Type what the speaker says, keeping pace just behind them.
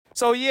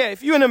So yeah,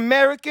 if you're an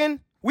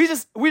American, we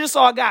just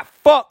all got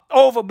fucked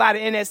over by the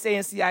NSA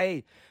and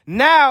CIA.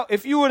 Now,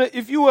 if you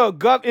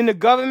were in the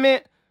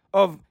government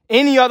of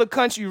any other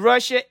country,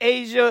 Russia,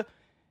 Asia,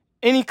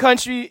 any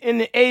country in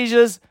the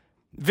Asias,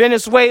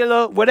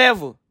 Venezuela,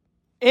 whatever,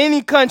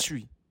 any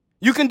country,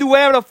 you can do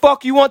whatever the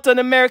fuck you want to an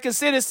American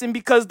citizen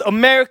because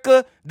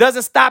America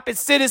doesn't stop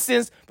its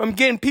citizens from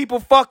getting people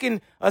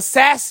fucking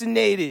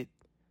assassinated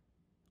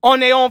on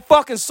their own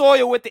fucking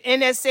soil with the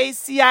NSA,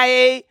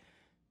 CIA,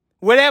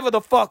 whatever the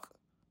fuck,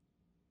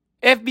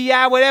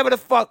 FBI, whatever the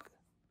fuck.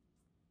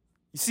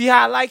 You see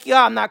how I like y'all?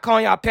 I'm not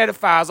calling y'all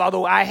pedophiles,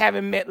 although I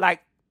haven't met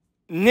like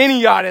any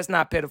of y'all that's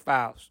not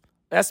pedophiles.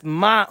 That's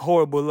my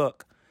horrible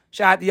luck.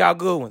 Shout out to y'all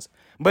good ones.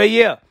 But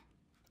yeah,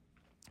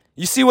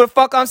 you see what the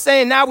fuck I'm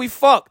saying? Now we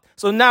fucked.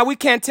 So now we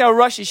can't tell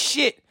Russia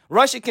shit.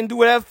 Russia can do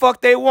whatever the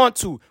fuck they want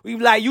to. We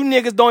be like, you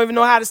niggas don't even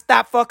know how to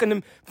stop fucking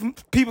them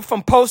people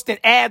from posting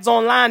ads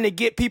online to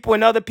get people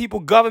and other people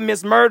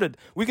governments murdered.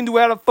 We can do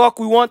whatever the fuck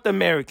we want, the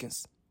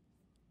Americans.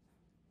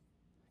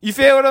 You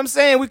feel what I'm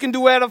saying? We can do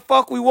whatever the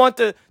fuck we want,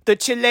 the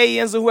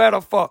Chileans or whoever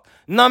the fuck.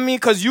 Know what I mean?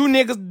 Because you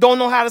niggas don't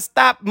know how to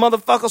stop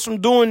motherfuckers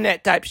from doing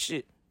that type of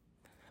shit.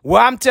 Well,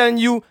 I'm telling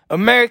you,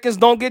 Americans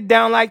don't get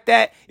down like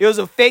that. It was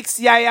a fake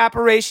CIA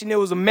operation. It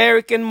was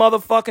American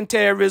motherfucking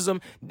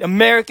terrorism.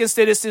 American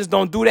citizens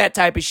don't do that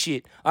type of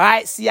shit. All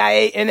right,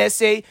 CIA,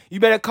 NSA, you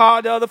better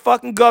call the other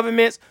fucking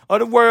governments of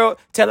the world.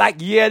 Tell like,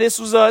 yeah, this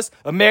was us.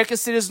 American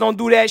citizens don't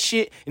do that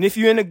shit. And if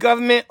you're in the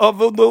government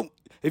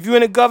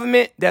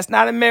that's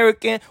not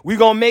American, we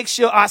gonna make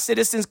sure our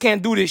citizens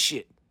can't do this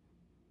shit.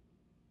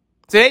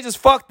 So they just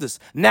fucked us.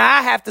 Now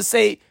I have to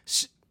say,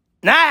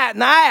 now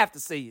I have to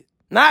say it.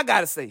 Now I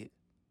gotta say it.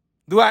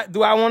 Do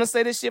I want to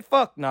say this shit?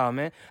 Fuck no,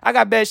 man. I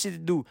got bad shit to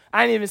do.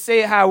 I didn't even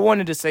say it how I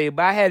wanted to say it,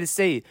 but I had to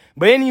say it.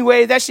 But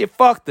anyway, that shit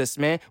fucked us,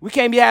 man. We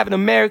can't be having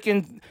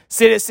American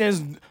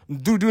citizens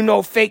do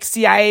no fake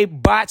CIA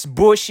bots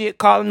bullshit,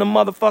 calling the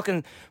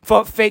motherfucking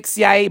fake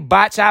CIA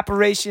botch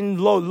operation,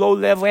 low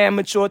level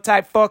amateur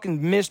type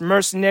fucking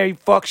mercenary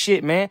fuck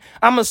shit, man.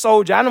 I'm a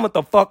soldier. I know what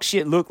the fuck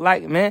shit look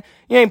like, man.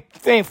 You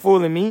ain't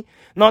fooling me.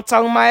 No, I'm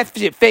talking about that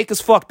shit fake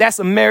as fuck. That's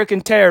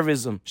American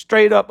terrorism.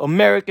 Straight up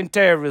American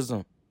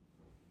terrorism.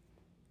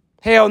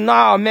 Hell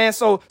nah, man.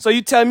 So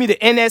you telling me the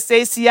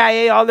NSA,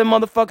 CIA, all them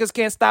motherfuckers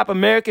can't stop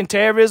American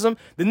terrorism?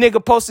 The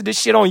nigga posted this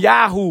shit on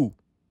Yahoo.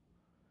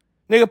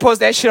 Nigga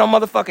posted that shit on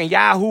motherfucking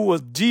Yahoo or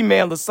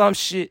Gmail or some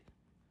shit.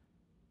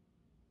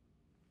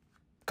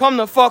 Come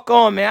the fuck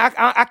on, man.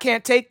 I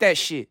can't take that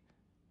shit.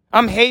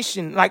 I'm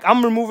Haitian. Like,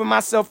 I'm removing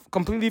myself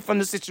completely from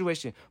the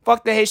situation.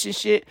 Fuck the Haitian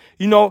shit.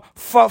 You know,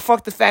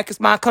 fuck the fact it's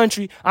my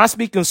country. I'm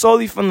speaking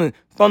solely from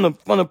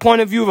the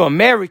point of view of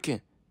American.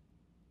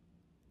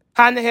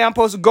 How in the hell I'm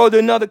supposed to go to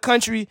another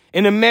country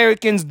and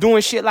Americans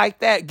doing shit like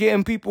that,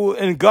 getting people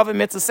and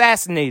governments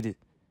assassinated?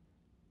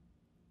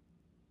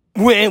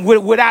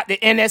 Without the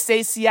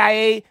NSA,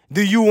 CIA,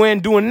 the UN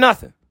doing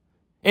nothing.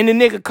 And the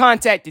nigga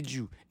contacted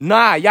you.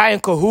 Nah, y'all in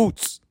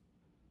cahoots.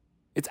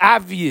 It's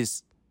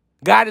obvious.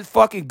 God is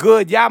fucking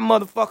good. Y'all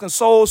motherfucking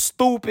so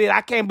stupid.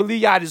 I can't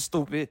believe y'all this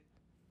stupid.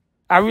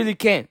 I really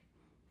can't.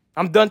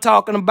 I'm done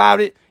talking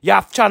about it.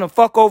 Y'all trying to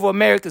fuck over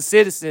American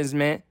citizens,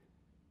 man.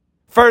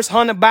 First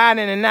Hunter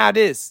Biden and now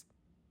this.